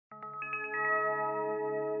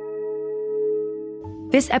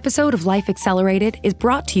This episode of Life Accelerated is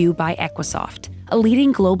brought to you by Equisoft, a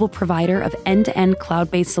leading global provider of end-to-end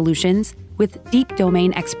cloud-based solutions with deep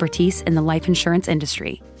domain expertise in the life insurance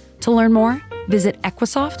industry. To learn more, visit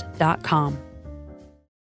equisoft.com.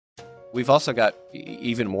 We've also got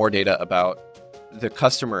even more data about the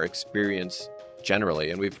customer experience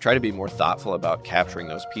generally, and we've tried to be more thoughtful about capturing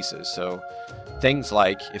those pieces. So things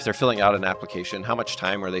like if they're filling out an application, how much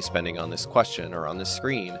time are they spending on this question or on this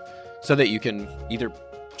screen, so that you can either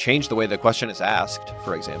change the way the question is asked,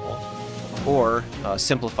 for example, or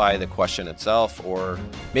simplify the question itself, or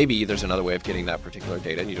maybe there's another way of getting that particular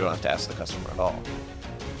data and you don't have to ask the customer at all.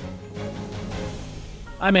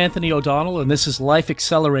 I'm Anthony O'Donnell, and this is Life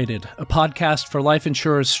Accelerated, a podcast for life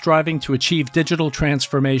insurers striving to achieve digital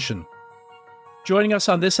transformation. Joining us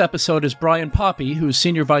on this episode is Brian Poppe, who is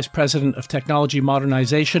Senior Vice President of Technology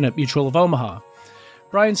Modernization at Mutual of Omaha.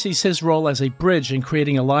 Brian sees his role as a bridge in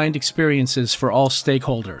creating aligned experiences for all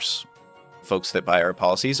stakeholders. Folks that buy our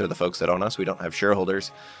policies are the folks that own us. We don't have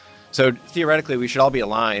shareholders. So theoretically, we should all be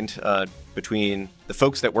aligned between the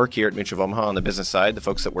folks that work here at Mutual of Omaha on the business side, the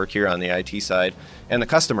folks that work here on the IT side, and the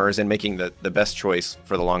customers in making the best choice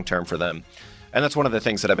for the long term for them. And that's one of the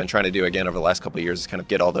things that I've been trying to do again over the last couple of years is kind of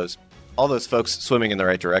get all those folks swimming in the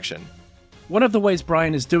right direction. One of the ways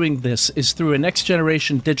Brian is doing this is through a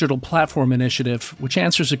next-generation digital platform initiative, which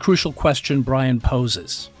answers a crucial question Brian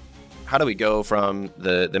poses. How do we go from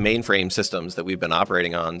the mainframe systems that we've been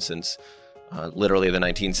operating on since literally the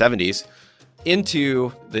 1970s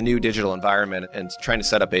into the new digital environment and trying to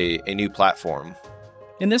set up a new platform?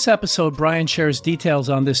 In this episode, Brian shares details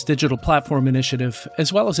on this digital platform initiative,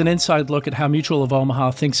 as well as an inside look at how Mutual of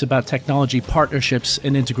Omaha thinks about technology partnerships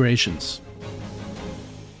and integrations.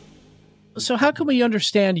 So how can we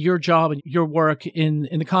understand your job and your work in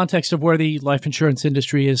the context of where the life insurance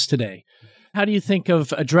industry is today? How do you think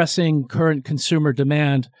of addressing current consumer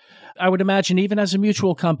demand? I would imagine even as a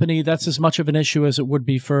mutual company, that's as much of an issue as it would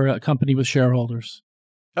be for a company with shareholders.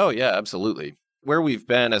 Oh, yeah, absolutely. Where we've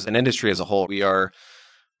been as an industry as a whole, we are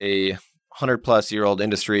a 100-plus-year-old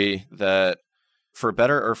industry that, for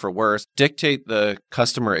better or for worse, dictate the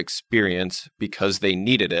customer experience because they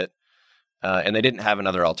needed it. And they didn't have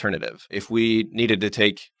another alternative. If we needed to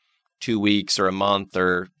take 2 weeks or a month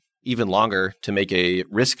or even longer to make a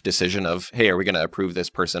risk decision of, hey, are we going to approve this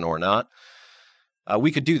person or not?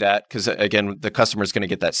 We could do that because, again, the customer is going to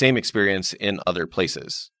get that same experience in other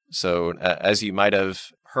places. So as you might have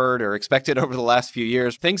heard or expected over the last few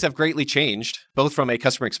years, things have greatly changed, both from a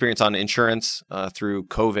customer experience on insurance through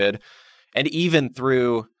COVID and even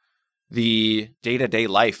through the day-to-day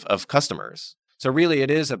life of customers. So really, it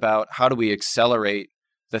is about how do we accelerate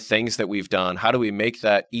the things that we've done? How do we make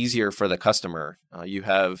that easier for the customer? You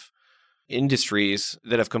have industries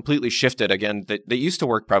that have completely shifted, again, that used to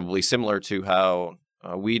work probably similar to how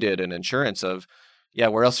we did in insurance of, yeah,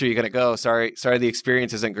 where else are you going to go? Sorry, the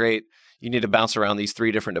experience isn't great. You need to bounce around these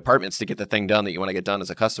 3 different departments to get the thing done that you want to get done as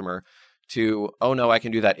a customer, to, oh no, I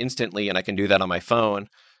can do that instantly and I can do that on my phone.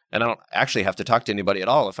 And I don't actually have to talk to anybody at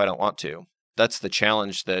all if I don't want to. That's the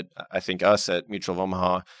challenge that I think us at Mutual of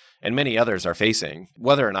Omaha and many others are facing,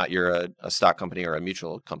 whether or not you're a stock company or a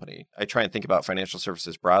mutual company. I try and think about financial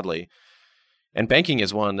services broadly. And banking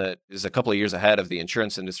is one that is a couple of years ahead of the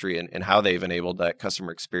insurance industry and how they've enabled that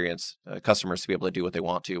customer experience, customers to be able to do what they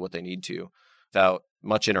want to, what they need to, without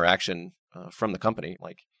much interaction from the company.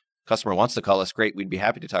 Like, customer wants to call us, great, we'd be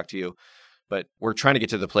happy to talk to you. But we're trying to get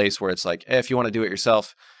to the place where it's like, hey, if you want to do it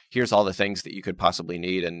yourself, here's all the things that you could possibly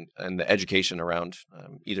need and the education around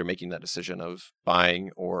either making that decision of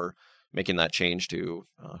buying or making that change to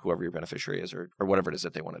whoever your beneficiary is or whatever it is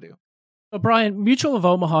that they want to do. Well, Brian, Mutual of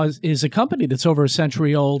Omaha is a company that's over a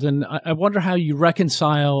century old, and I wonder how you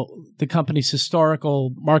reconcile the company's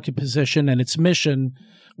historical market position and its mission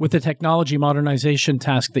with the technology modernization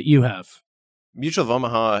task that you have. Mutual of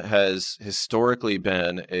Omaha has historically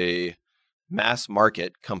been a mass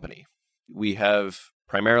market company. We have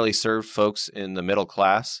primarily served folks in the middle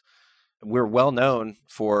class. We're well known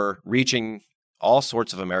for reaching all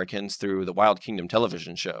sorts of Americans through the Wild Kingdom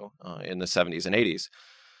television show in the 70s and 80s.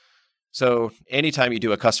 So anytime you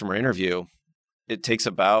do a customer interview, it takes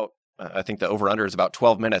about, I think the over-under is about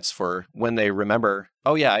 12 minutes for when they remember,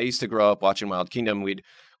 oh yeah, I used to grow up watching Wild Kingdom. We'd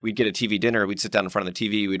get a TV dinner, we'd sit down in front of the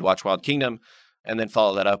TV, we'd watch Wild Kingdom, and then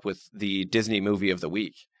follow that up with the Disney movie of the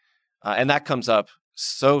week. And that comes up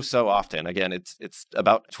so often. Again, it's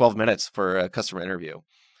about 12 minutes for a customer interview.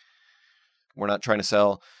 We're not trying to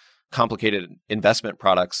sell complicated investment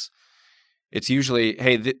products. It's usually,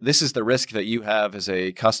 hey, this is the risk that you have as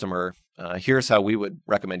a customer. Here's how we would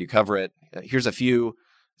recommend you cover it. Here's a few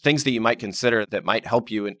things that you might consider that might help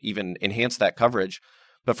you and even enhance that coverage.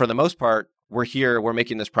 But for the most part, we're here, we're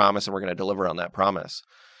making this promise, and we're going to deliver on that promise.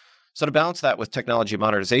 So to balance that with technology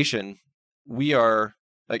modernization, we are,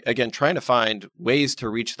 again, trying to find ways to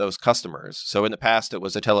reach those customers. So in the past, it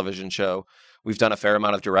was a television show. We've done a fair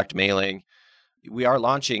amount of direct mailing. We are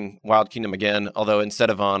launching Wild Kingdom again, although instead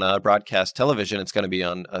of on broadcast television, it's going to be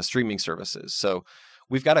on streaming services. So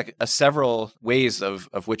we've got several ways of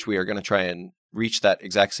which we are going to try and reach that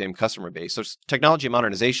exact same customer base. So technology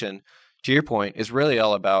modernization, to your point, is really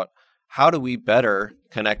all about how do we better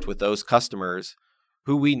connect with those customers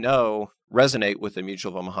who we know resonate with the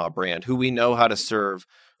Mutual of Omaha brand, who we know how to serve,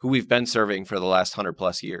 who we've been serving for the last 100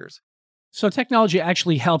 plus years. So technology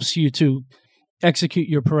actually helps you to execute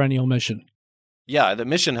your perennial mission. Yeah, the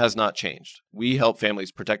mission has not changed. We help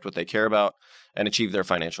families protect what they care about and achieve their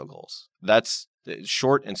financial goals. That's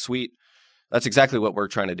short and sweet. That's exactly what we're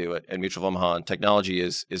trying to do at Mutual of Omaha, and technology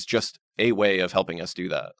is just a way of helping us do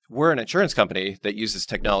that. We're an insurance company that uses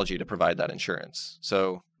technology to provide that insurance.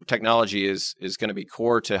 So technology is going to be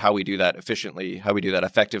core to how we do that efficiently, how we do that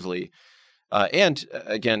effectively, and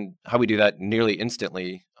again, how we do that nearly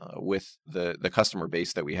instantly with the customer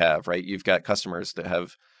base that we have, right? You've got customers that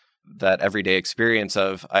have that everyday experience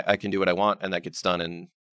of, I can do what I want, and that gets done in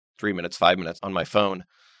 3 minutes, 5 minutes on my phone.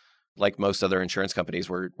 Like most other insurance companies,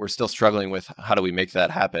 we're still struggling with how do we make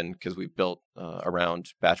that happen, because we've built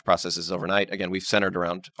around batch processes overnight. Again, we've centered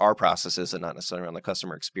around our processes and not necessarily around the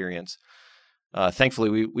customer experience.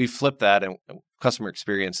 Thankfully, we've flipped that, and customer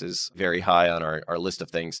experience is very high on our list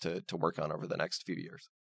of things to work on over the next few years.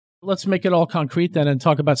 Let's make it all concrete then and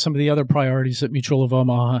talk about some of the other priorities that Mutual of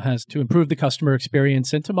Omaha has to improve the customer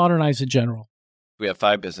experience and to modernize in general. We have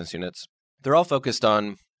 5 business units. They're all focused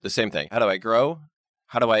on the same thing. How do I grow?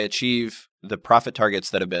 How do I achieve the profit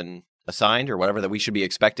targets that have been assigned or whatever that we should be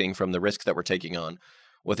expecting from the risk that we're taking on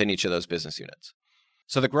within each of those business units?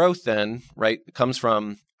 So the growth then, right, comes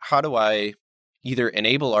from how do I either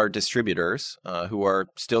enable our distributors who are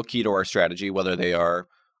still key to our strategy, whether they are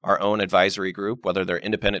our own advisory group, whether they're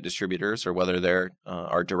independent distributors or whether they're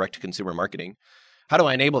our direct-to-consumer marketing. How do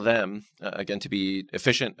I enable them, again, to be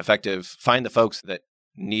efficient, effective, find the folks that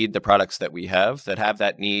need the products that we have, that have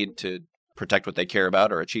that need to protect what they care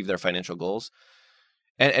about or achieve their financial goals,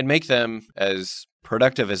 and make them as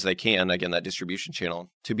productive as they can, again, that distribution channel,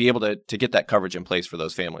 to be able to get that coverage in place for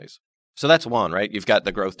those families. So that's one, right? You've got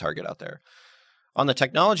the growth target out there. On the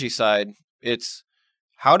technology side, it's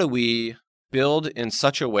how do we build in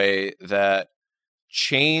such a way that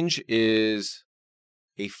change is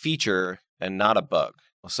a feature and not a bug.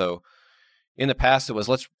 So in the past, it was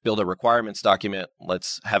let's build a requirements document.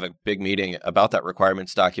 Let's have a big meeting about that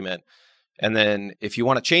requirements document. And then if you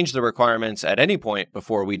want to change the requirements at any point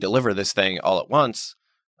before we deliver this thing all at once,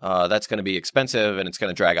 that's going to be expensive and it's going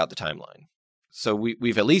to drag out the timeline. So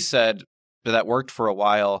we've at least said that worked for a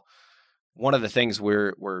while. One of the things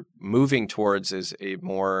we're moving towards is a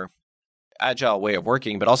more agile way of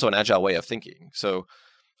working, but also an agile way of thinking. So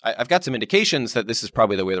I've got some indications that this is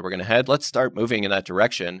probably the way that we're going to head. Let's start moving in that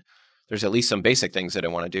direction. There's at least some basic things that I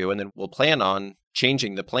want to do, and then we'll plan on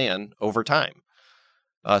changing the plan over time.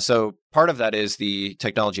 So part of that is the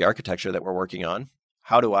technology architecture that we're working on.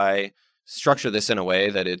 How do I structure this in a way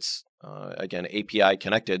that it's, again, API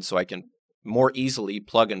connected so I can more easily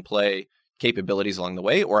plug and play capabilities along the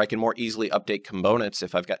way, or I can more easily update components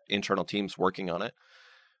if I've got internal teams working on it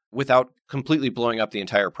without completely blowing up the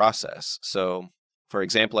entire process. So, for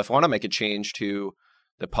example, if I want to make a change to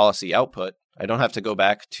the policy output, I don't have to go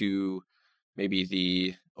back to maybe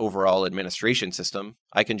the overall administration system.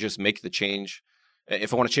 I can just make the change.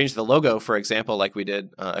 If I want to change the logo, for example, like we did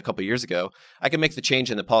a couple of years ago, I can make the change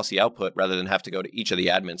in the policy output rather than have to go to each of the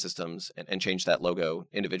admin systems and change that logo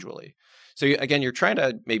individually. So again, you're trying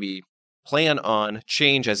to maybe plan on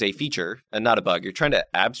change as a feature and not a bug. You're trying to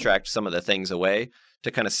abstract some of the things away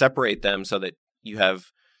to kind of separate them so that you have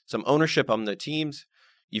some ownership on the teams.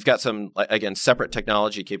 You've got some, again, separate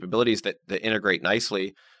technology capabilities that integrate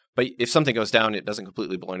nicely. But if something goes down, it doesn't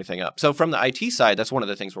completely blow anything up. So from the IT side, that's one of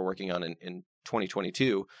the things we're working on in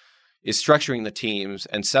 2022 is structuring the teams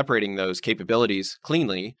and separating those capabilities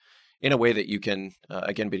cleanly in a way that you can,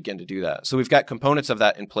 again, begin to do that. So we've got components of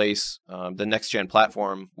that in place. The next-gen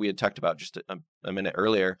platform we had talked about just a minute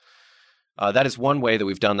earlier. That is one way that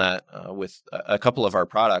we've done that with a couple of our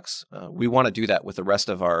products. We want to do that with the rest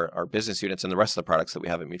of our business units and the rest of the products that we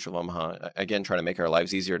have at Mutual of Omaha. Again, trying to make our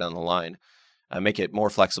lives easier down the line, make it more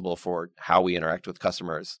flexible for how we interact with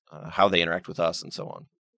customers, how they interact with us, and so on.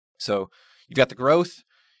 So you've got the growth,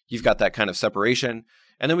 you've got that kind of separation,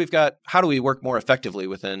 and then we've got how do we work more effectively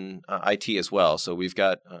within IT as well. So we've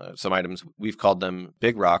got some items, we've called them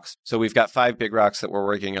big rocks. So we've got 5 big rocks that we're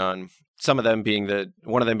working on. Some of them being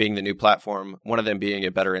one of them being the new platform, one of them being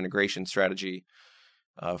a better integration strategy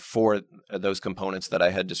for those components that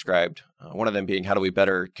I had described. One of them being how do we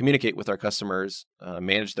better communicate with our customers,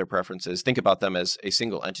 manage their preferences, think about them as a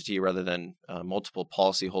single entity rather than multiple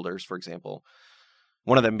policyholders, for example.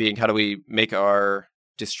 One of them being how do we make our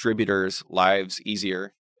distributors' lives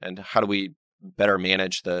easier, and how do we better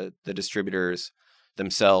manage the distributors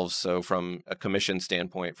themselves, so from a commission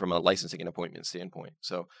standpoint, from a licensing and appointment standpoint.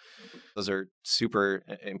 So those are super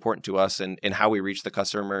important to us in how we reach the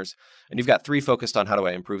customers. And you've got 3 focused on how do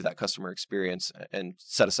I improve that customer experience and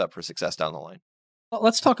set us up for success down the line. Well,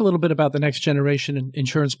 let's talk a little bit about the next generation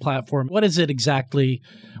insurance platform. What is it exactly?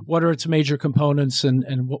 What are its major components, and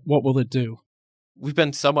what will it do? We've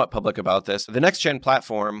been somewhat public about this. The next gen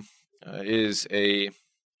platform is a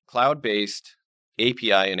cloud-based,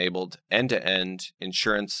 API-enabled, end-to-end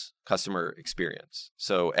insurance customer experience.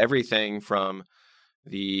 So everything from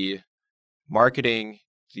the marketing,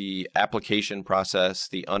 the application process,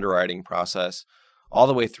 the underwriting process, all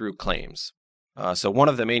the way through claims. So one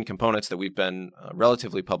of the main components that we've been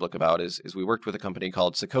relatively public about is we worked with a company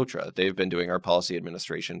called Socotra. They've been doing our policy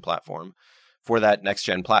administration platform for that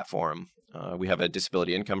next-gen platform. We have a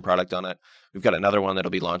disability income product on it. We've got another one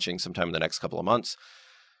that'll be launching sometime in the next couple of months.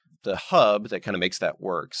 The hub that kind of makes that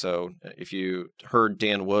work. So if you heard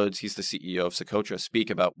Dan Woods, he's the CEO of Socotra,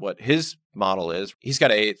 speak about what his model is. He's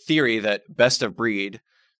got a theory that best of breed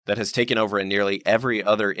that has taken over in nearly every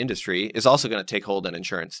other industry is also going to take hold in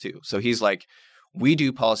insurance too. So he's like, we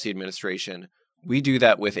do policy administration. We do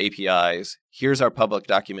that with APIs. Here's our public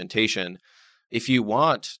documentation. If you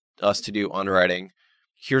want us to do underwriting,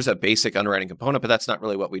 here's a basic underwriting component, but that's not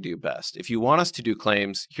really what we do best. If you want us to do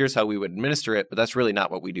claims, here's how we would administer it, but that's really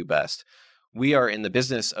not what we do best. We are in the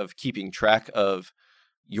business of keeping track of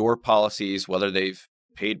your policies, whether they've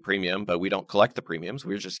paid premium, but we don't collect the premiums.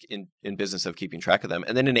 We're just in business of keeping track of them,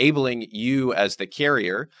 and then enabling you as the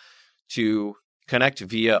carrier to connect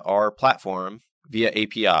via our platform, via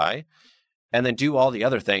API, and then do all the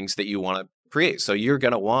other things that you want to create. So you're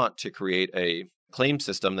going to want to create a claim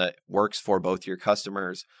system that works for both your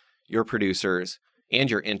customers, your producers,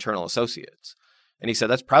 and your internal associates. And he said,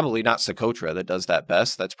 that's probably not Socotra that does that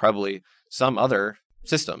best. That's probably some other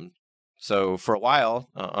system. So for a while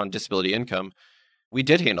on disability income, we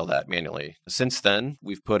did handle that manually. Since then,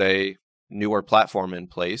 we've put a newer platform in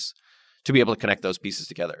place to be able to connect those pieces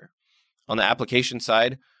together. On the application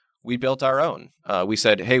side, we built our own. We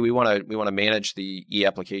said, hey, we want to manage the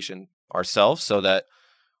e-application ourselves so that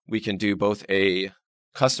we can do both a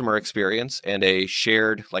customer experience and a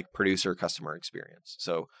shared producer customer experience.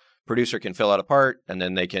 So producer can fill out a part and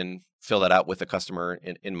then they can fill that out with the customer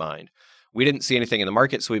in mind. We didn't see anything in the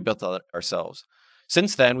market, so we built that ourselves.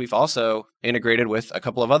 Since then, we've also integrated with a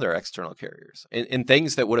couple of other external carriers in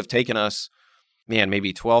things that would have taken us,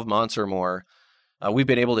 maybe 12 months or more. We've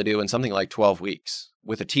been able to do in something like 12 weeks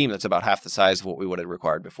with a team that's about half the size of what we would have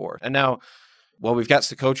required before. And now, well, we've got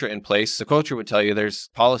Socotra in place. Socotra would tell you there's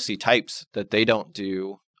policy types that they don't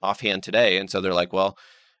do offhand today. And so they're like, well,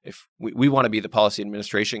 if we want to be the policy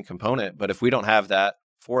administration component, but if we don't have that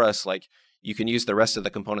for us, you can use the rest of the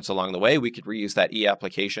components along the way. We could reuse that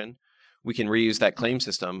e-application. We can reuse that claim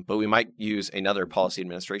system, but we might use another policy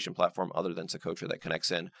administration platform other than Socotra that connects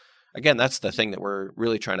in. Again, that's the thing that we're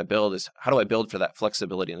really trying to build is how do I build for that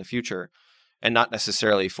flexibility in the future? And not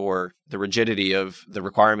necessarily for the rigidity of the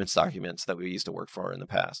requirements documents that we used to work for in the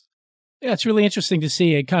past. Yeah, it's really interesting to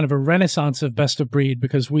see a kind of a renaissance of best of breed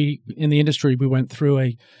because we, in the industry, we went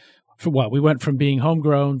through we went from being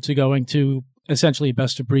homegrown to going to essentially a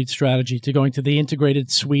best of breed strategy to going to the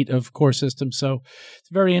integrated suite of core systems. So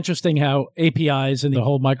it's very interesting how APIs and the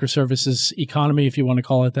whole microservices economy, if you want to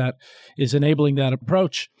call it that, is enabling that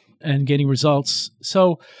approach and getting results.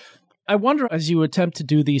 So I wonder, as you attempt to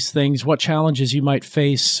do these things, what challenges you might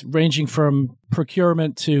face, ranging from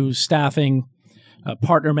procurement to staffing,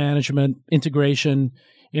 partner management, integration,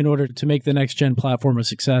 in order to make the next-gen platform a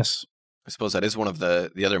success. I suppose that is one of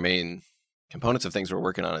the other main components of things we're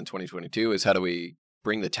working on in 2022 is how do we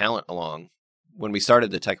bring the talent along? When we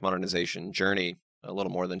started the tech modernization journey a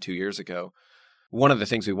little more than 2 years ago, one of the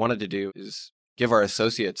things we wanted to do is give our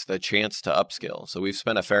associates the chance to upskill. So we've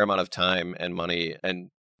spent a fair amount of time and money and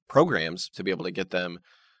programs to be able to get them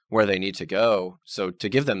where they need to go. So to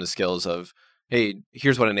give them the skills of, hey,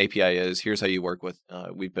 here's what an API is. Here's how you work with,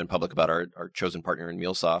 we've been public about our chosen partner in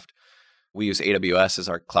MuleSoft. We use AWS as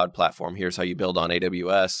our cloud platform. Here's how you build on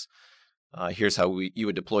AWS. Here's how you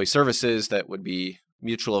would deploy services that would be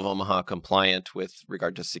Mutual of Omaha compliant with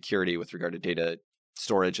regard to security, with regard to data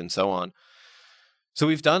storage and so on. So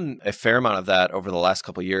we've done a fair amount of that over the last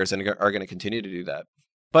couple of years and are going to continue to do that.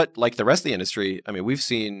 But like the rest of the industry, I mean, we've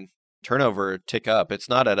seen turnover tick up. It's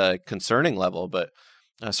not at a concerning level, but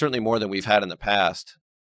certainly more than we've had in the past.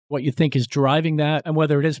 What you think is driving that, and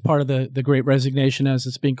whether it is part of the Great Resignation, as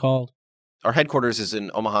it's being called? Our headquarters is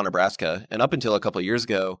in Omaha, Nebraska. And up until a couple of years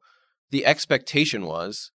ago, the expectation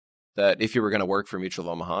was that if you were going to work for Mutual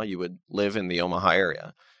of Omaha, you would live in the Omaha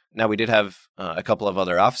area. Now, we did have a couple of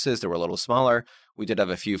other offices that were a little smaller. We did have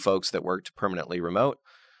a few folks that worked permanently remote.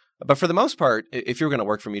 But for the most part, if you were going to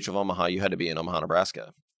work for Mutual of Omaha, you had to be in Omaha,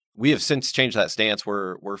 Nebraska. We have since changed that stance.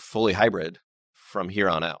 We're fully hybrid from here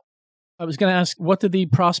on out. I was going to ask, what do the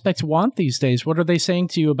prospects want these days? What are they saying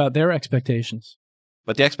to you about their expectations?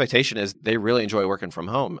 But the expectation is they really enjoy working from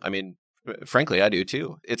home. I mean, frankly, I do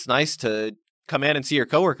too. It's nice to come in and see your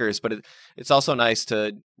coworkers, but it's also nice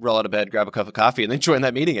to roll out of bed, grab a cup of coffee, and then join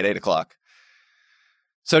that meeting at 8 o'clock.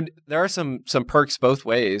 So there are some perks both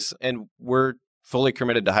ways, and we're fully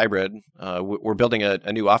committed to hybrid. We're building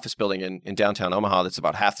a new office building in downtown Omaha that's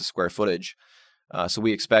about half the square footage. So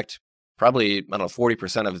we expect probably,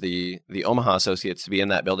 40% of the Omaha associates to be in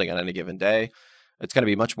that building on any given day. It's going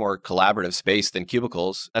to be much more collaborative space than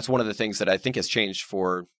cubicles. That's one of the things that I think has changed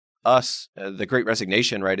for us. The Great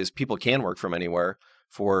Resignation, right, is people can work from anywhere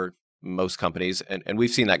for most companies. And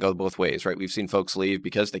we've seen that go both ways, right? We've seen folks leave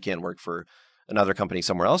because they can't work for another company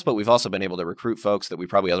somewhere else, but we've also been able to recruit folks that we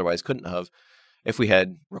probably otherwise couldn't have if we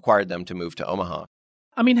had required them to move to Omaha.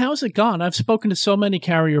 I mean, how's it gone? I've spoken to so many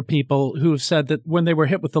carrier people who have said that when they were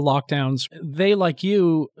hit with the lockdowns, they, like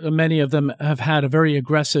you, many of them have had a very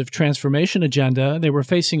aggressive transformation agenda. They were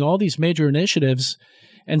facing all these major initiatives,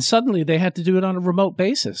 and suddenly they had to do it on a remote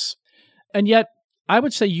basis. And yet, I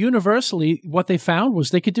would say universally, what they found was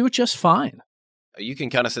they could do it just fine. You can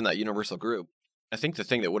count us in that universal group. I think the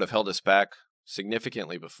thing that would have held us back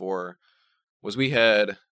significantly before was we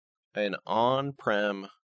had an on-prem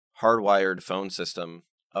hardwired phone system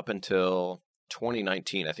up until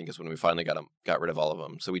 2019, I think is when we finally got rid of all of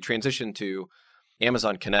them. So we transitioned to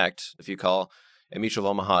Amazon Connect. If you call a Mutual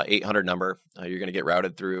of Omaha 800 number, you're going to get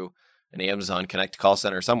routed through an Amazon Connect call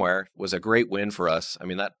center somewhere. Was a great win for us. I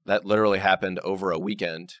mean, that literally happened over a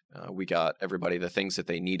weekend. We got everybody the things that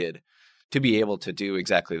they needed to be able to do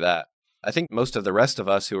exactly that. I think most of the rest of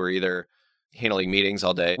us who are either handling meetings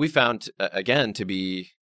all day, we found, again, to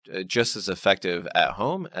be just as effective at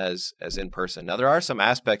home as in person. Now, there are some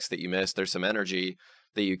aspects that you miss. There's some energy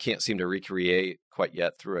that you can't seem to recreate quite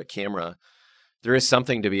yet through a camera. There is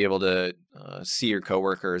something to be able to see your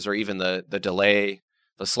coworkers, or even the delay,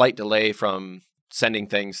 the slight delay from sending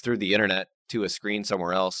things through the internet to a screen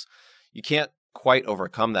somewhere else. You can't quite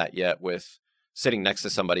overcome that yet with sitting next to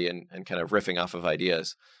somebody and kind of riffing off of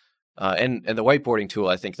ideas. And the whiteboarding tool,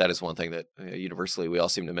 I think that is one thing that universally we all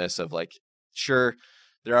seem to miss, of like, sure,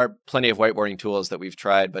 there are plenty of whiteboarding tools that we've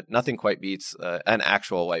tried, but nothing quite beats an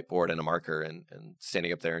actual whiteboard and a marker and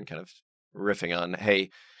standing up there and kind of riffing on,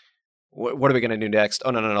 hey, what are we going to do next?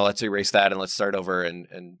 Oh, no, let's erase that and let's start over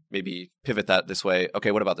and maybe pivot that this way.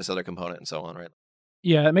 Okay, what about this other component, and so on, right?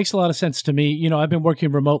 Yeah, it makes a lot of sense to me. You know, I've been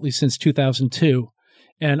working remotely since 2002,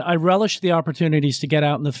 and I relish the opportunities to get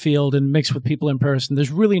out in the field and mix with people in person.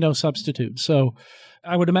 There's really no substitute. So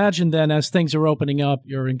I would imagine then, as things are opening up,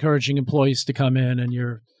 you're encouraging employees to come in and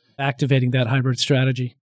you're activating that hybrid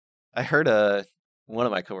strategy. I heard one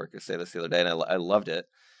of my coworkers say this the other day, and I loved it.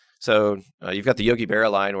 So you've got the Yogi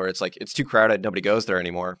Berra line where it's like, it's too crowded, nobody goes there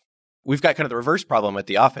anymore. We've got kind of the reverse problem at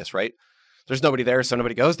the office, right? There's nobody there, so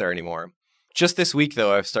nobody goes there anymore. Just this week,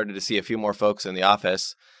 though, I've started to see a few more folks in the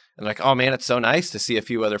office, and like, oh man, it's so nice to see a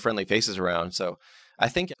few other friendly faces around. So I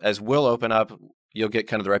think as we'll open up, you'll get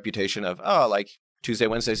kind of the reputation of, oh, like Tuesday,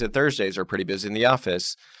 Wednesdays, and Thursdays are pretty busy in the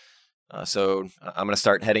office. So I'm going to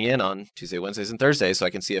start heading in on Tuesday, Wednesdays, and Thursdays so I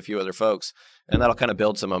can see a few other folks, and that'll kind of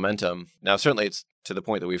build some momentum. Now, certainly it's to the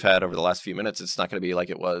point that we've had over the last few minutes. It's not going to be like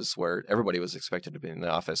it was where everybody was expected to be in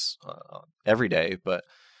the office every day, but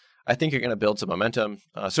I think you're going to build some momentum.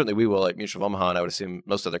 Certainly we will at Mutual of Omaha, and I would assume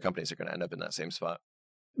most other companies are going to end up in that same spot.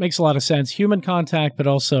 Makes a lot of sense. Human contact, but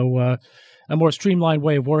also a more streamlined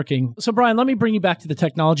way of working. So, Brian, let me bring you back to the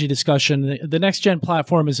technology discussion. The next-gen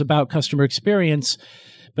platform is about customer experience,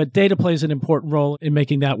 but data plays an important role in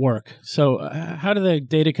making that work. So how do the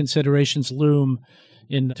data considerations loom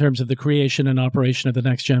in terms of the creation and operation of the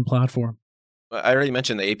next-gen platform? I already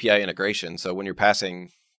mentioned the API integration. So when you're passing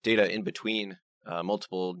data in between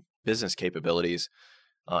multiple business capabilities,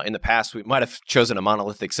 in the past, we might have chosen a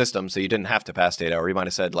monolithic system so you didn't have to pass data, or you might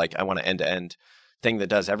have said, like, I want an end-to-end thing that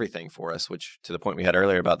does everything for us, which, to the point we had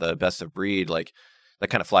earlier about the best of breed, like, that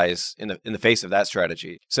kind of flies in the face of that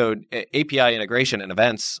strategy. So API integration and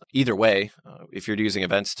events, either way, if you're using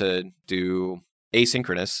events to do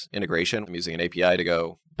asynchronous integration. I'm using an API to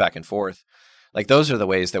go back and forth. Like those are the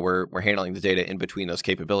ways that we're handling the data in between those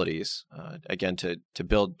capabilities, again, to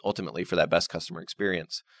build ultimately for that best customer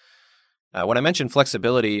experience. When I mentioned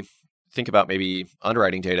flexibility, think about maybe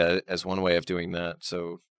underwriting data as one way of doing that.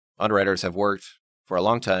 So underwriters have worked for a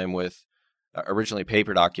long time with originally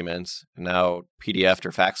paper documents, and now PDF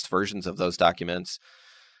or faxed versions of those documents.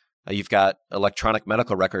 You've got electronic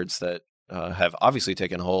medical records that have obviously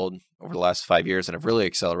taken hold over the last 5 years and have really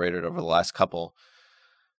accelerated over the last couple.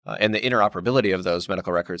 And the interoperability of those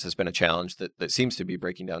medical records has been a challenge that seems to be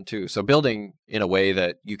breaking down too. So building in a way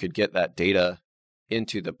that you could get that data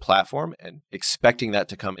into the platform and expecting that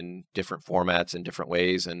to come in different formats in different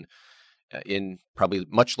ways and in probably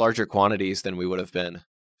much larger quantities than we would have been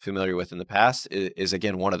familiar with in the past is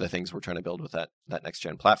again, one of the things we're trying to build with that next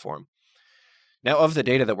gen platform. Now, of the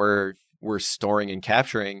data that we're storing and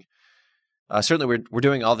capturing, certainly we're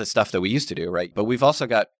doing all the stuff that we used to do, right? But we've also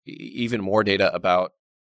got even more data about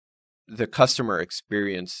the customer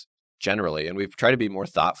experience generally, and we've tried to be more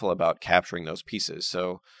thoughtful about capturing those pieces.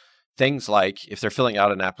 So things like if they're filling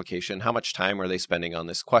out an application, how much time are they spending on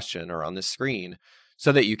this question or on this screen,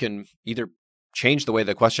 so that you can either change the way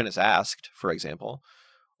the question is asked, for example,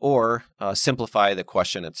 or simplify the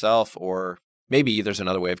question itself, or maybe there's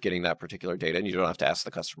another way of getting that particular data and you don't have to ask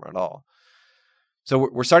the customer at all. So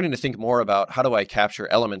we're starting to think more about how do I capture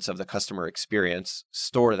elements of the customer experience,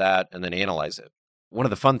 store that, and then analyze it. One of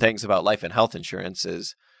the fun things about life and health insurance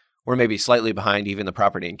is we're maybe slightly behind even the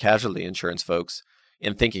property and casualty insurance folks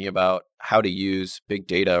in thinking about how to use big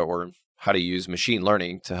data or how to use machine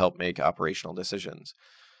learning to help make operational decisions.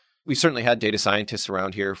 We've certainly had data scientists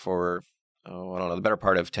around here for, the better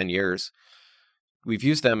part of 10 years. We've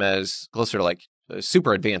used them as closer to like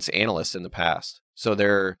super advanced analysts in the past. So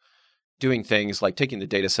they're doing things like taking the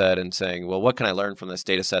data set and saying, well, what can I learn from this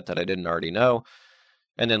data set that I didn't already know?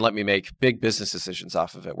 And then let me make big business decisions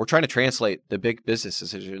off of it. We're trying to translate the big business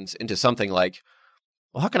decisions into something like,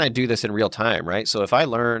 well, how can I do this in real time, right? So if I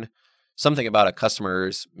learn something about a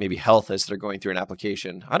customer's maybe health as they're going through an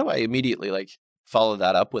application, how do I immediately follow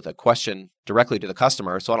that up with a question directly to the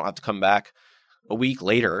customer so I don't have to come back a week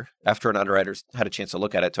later after an underwriter's had a chance to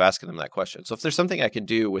look at it to ask them that question? So if there's something I can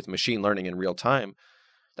do with machine learning in real time,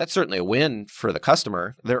 that's certainly a win for the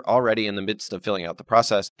customer. They're already in the midst of filling out the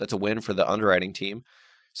process. That's a win for the underwriting team.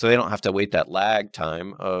 So they don't have to wait that lag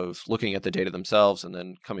time of looking at the data themselves and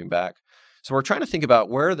then coming back. So we're trying to think about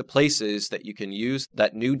where are the places that you can use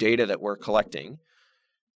that new data that we're collecting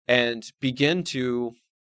and begin to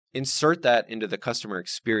insert that into the customer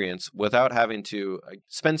experience without having to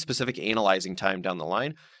spend specific analyzing time down the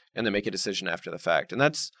line and then make a decision after the fact. And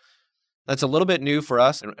that's a little bit new for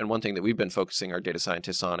us. And one thing that we've been focusing our data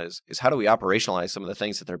scientists on is how do we operationalize some of the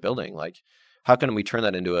things that they're building? Like, how can we turn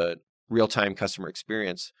that into a real-time customer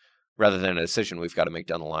experience rather than a decision we've got to make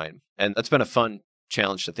down the line? And that's been a fun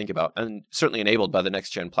challenge to think about and certainly enabled by the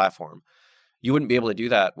next-gen platform. You wouldn't be able to do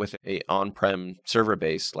that with a on-prem server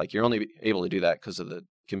base. Like, you're only able to do that because of the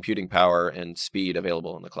computing power and speed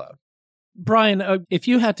available in the cloud. Brian, if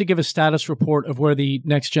you had to give a status report of where the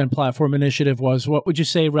next-gen platform initiative was, what would you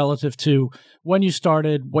say relative to when you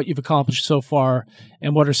started, what you've accomplished so far,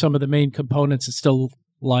 and what are some of the main components that still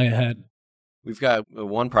lie ahead? We've got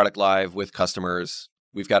one product live with customers.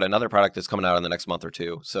 We've got another product that's coming out in the next month or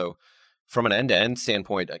two. So from an end-to-end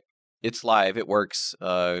standpoint, it's live. It works.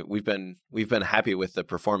 We've been happy with the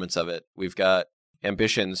performance of it. We've got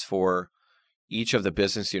ambitions for each of the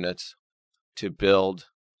business units to build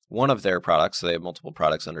one of their products. So they have multiple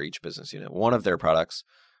products under each business unit. One of their products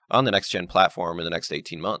on the next-gen platform in the next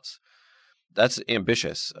 18 months. That's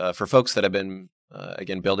ambitious for folks that have been,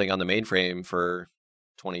 again, building on the mainframe for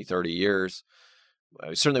 20, 30 years.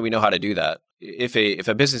 Certainly we know how to do that. If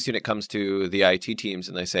a business unit comes to the IT teams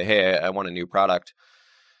and they say, hey, I want a new product,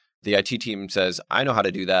 the IT team says, I know how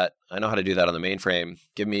to do that. I know how to do that on the mainframe.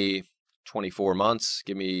 Give me 24 months,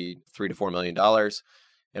 give me $3 to $4 million,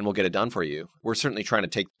 and we'll get it done for you. We're certainly trying to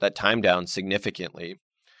take that time down significantly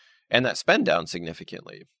and that spend down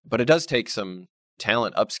significantly. But it does take some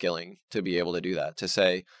talent upskilling to be able to do that, to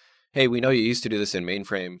say, hey, we know you used to do this in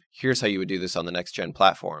mainframe. Here's how you would do this on the next gen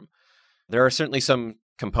platform. There are certainly some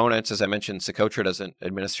components, as I mentioned, Socotra doesn't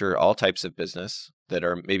administer all types of business that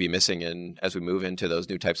are maybe missing as we move into those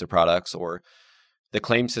new types of products, or the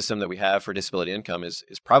claim system that we have for disability income is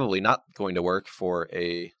probably not going to work for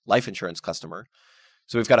a life insurance customer.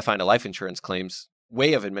 So we've got to find a life insurance claims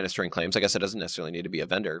way of administering claims. I guess it doesn't necessarily need to be a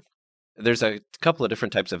vendor. There's a couple of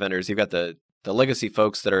different types of vendors. You've got the legacy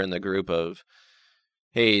folks that are in the group of,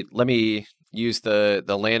 hey, let me use the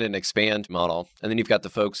land and expand model. And then you've got the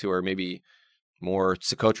folks who are maybe more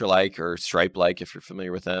Socotra-like or Stripe-like, if you're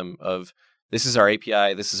familiar with them, of this is our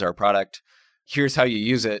API, this is our product, here's how you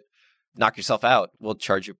use it, knock yourself out. We'll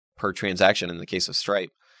charge you per transaction in the case of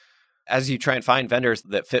Stripe. As you try and find vendors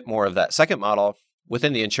that fit more of that second model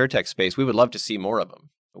within the InsurTech space, we would love to see more of them.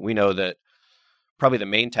 We know that probably the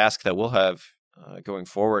main task that we'll have going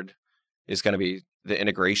forward is going to be the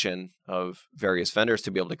integration of various vendors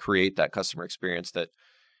to be able to create that customer experience that,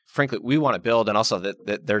 frankly, we want to build, and also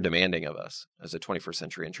that they're demanding of us as a 21st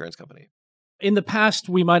century insurance company. In the past,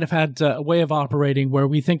 we might have had a way of operating where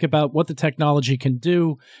we think about what the technology can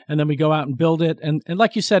do, and then we go out and build it. And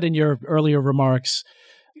like you said in your earlier remarks,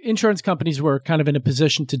 insurance companies were kind of in a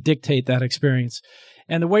position to dictate that experience.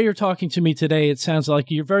 And the way you're talking to me today, it sounds like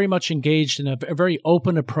you're very much engaged in a very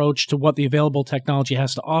open approach to what the available technology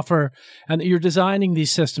has to offer, and that you're designing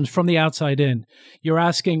these systems from the outside in. You're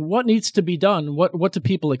asking what needs to be done, what do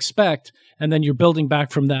people expect, and then you're building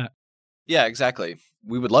back from that. Yeah, exactly.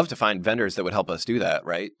 We would love to find vendors that would help us do that,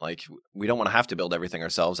 right? Like, we don't want to have to build everything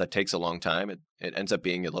ourselves. That takes a long time. It ends up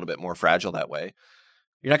being a little bit more fragile that way.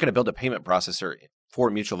 You're not going to build a payment processor for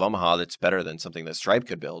Mutual of Omaha that's better than something that Stripe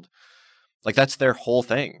could build. Like, that's their whole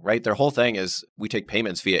thing, right? Their whole thing is we take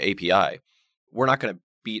payments via API. We're not going to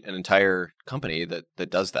beat an entire company that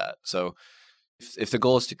does that. So if the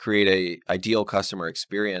goal is to create a ideal customer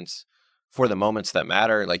experience for the moments that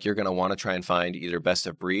matter, like, you're going to want to try and find either best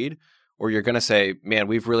of breed, or you're going to say, man,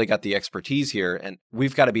 we've really got the expertise here, and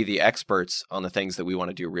we've got to be the experts on the things that we want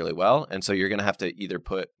to do really well. And so you're going to have to either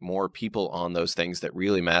put more people on those things that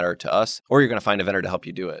really matter to us, or you're going to find a vendor to help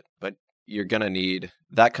you do it. But you're going to need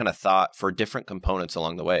that kind of thought for different components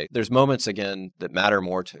along the way. There's moments, again, that matter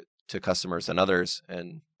more to customers than others.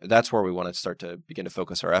 And that's where we want to start to begin to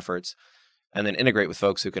focus our efforts, and then integrate with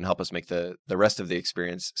folks who can help us make the rest of the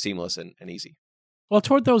experience seamless and easy. Well,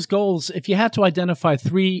 toward those goals, if you had to identify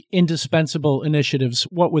 3 indispensable initiatives,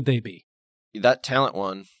 what would they be? That talent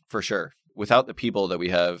one, for sure. Without the people that we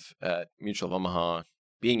have at Mutual of Omaha,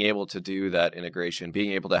 being able to do that integration,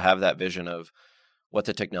 being able to have that vision of what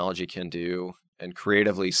the technology can do and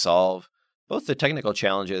creatively solve both the technical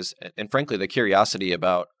challenges and frankly, the curiosity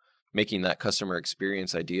about making that customer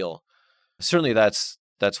experience ideal. Certainly that's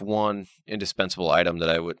one indispensable item that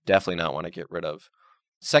I would definitely not want to get rid of.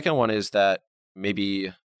 Second one is that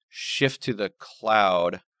maybe shift to the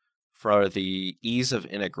cloud for the ease of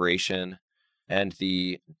integration and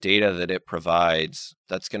the data that it provides.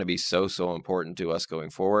 That's going to be so important to us going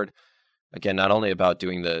forward. Again, not only about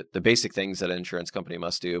doing the basic things that an insurance company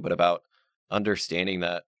must do, but about understanding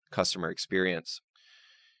that customer experience.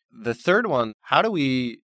 The third one, how do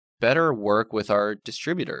we better work with our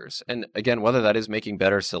distributors? And again, whether that is making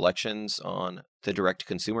better selections on the direct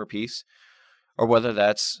consumer piece, or whether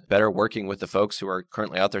that's better working with the folks who are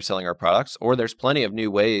currently out there selling our products, or there's plenty of new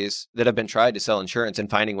ways that have been tried to sell insurance and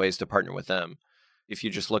finding ways to partner with them. If you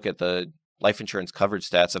just look at the life insurance coverage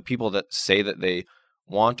stats of people that say that they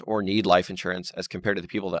want or need life insurance as compared to the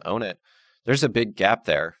people that own it, there's a big gap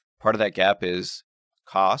there. Part of that gap is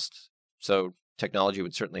cost. So technology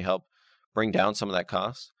would certainly help bring down some of that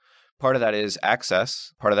cost. Part of that is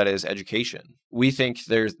access. Part of that is education. We think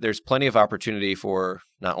there's plenty of opportunity for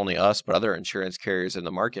not only us, but other insurance carriers in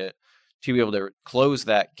the market to be able to close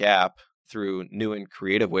that gap through new and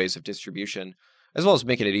creative ways of distribution, as well as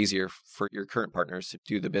making it easier for your current partners to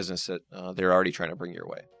do the business that they're already trying to bring your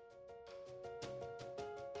way.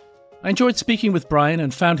 I enjoyed speaking with Brian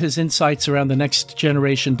and found his insights around the Next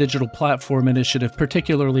Generation Digital Platform Initiative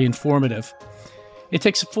particularly informative. It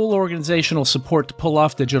takes full organizational support to pull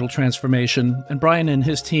off digital transformation, and Brian and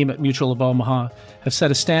his team at Mutual of Omaha have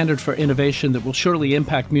set a standard for innovation that will surely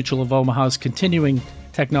impact Mutual of Omaha's continuing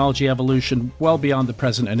technology evolution well beyond the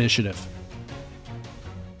present initiative.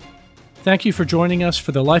 Thank you for joining us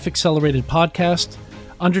for the Life Accelerated podcast,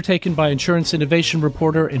 undertaken by Insurance Innovation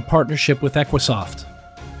Reporter in partnership with Equisoft.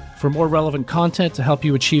 For more relevant content to help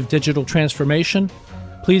you achieve digital transformation,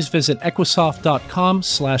 please visit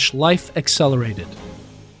equisoft.com/lifeaccelerated.